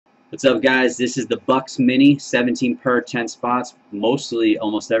What's up, guys? This is the Bucks Mini, 17 per 10 spots.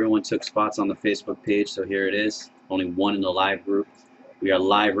 Almost everyone took spots on the Facebook page, so here it is. Only one in the live group. We are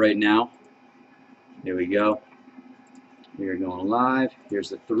live right now. Here we go. We are going live. Here's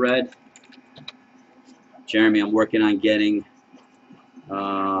the thread. Jeremy, I'm working on getting,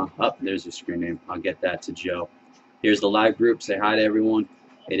 there's your screen name. I'll get that to Joe. Here's the live group. Say hi to everyone.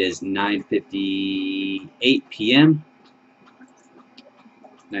 It is 9:58 p.m.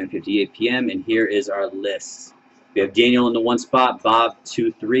 9:58 p.m. and here is our list. We have Daniel in the 1 spot, Bob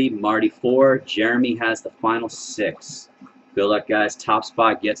 2-3, Marty 4, Jeremy has the final 6. Good luck, guys. Top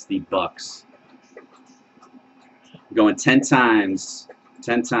spot gets the Bucks. We're going 10 times.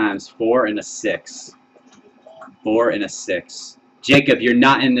 10 times. 4 and a 6. 4 and a 6. Jacob, you're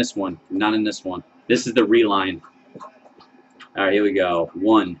not in this one. You're not in this one. This is the reline. All right, here we go.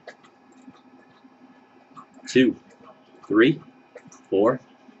 1, 2, 3, 4,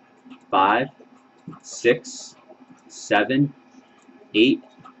 5, 6, 7, 8,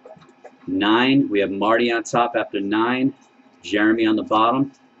 9. We have Marty on top after 9. Jeremy on the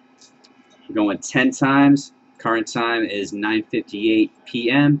bottom. We're going 10 times. Current time is 9:58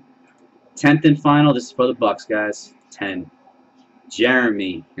 p.m. 10th and final. This is for the Bucks, guys. 10.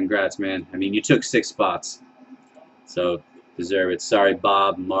 Jeremy, congrats, man. I mean, you took 6 spots, so deserve it. Sorry,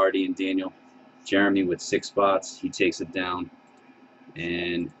 Bob, Marty, and Daniel. Jeremy with 6 spots. He takes it down,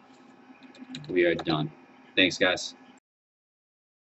 and we are done. Thanks, guys.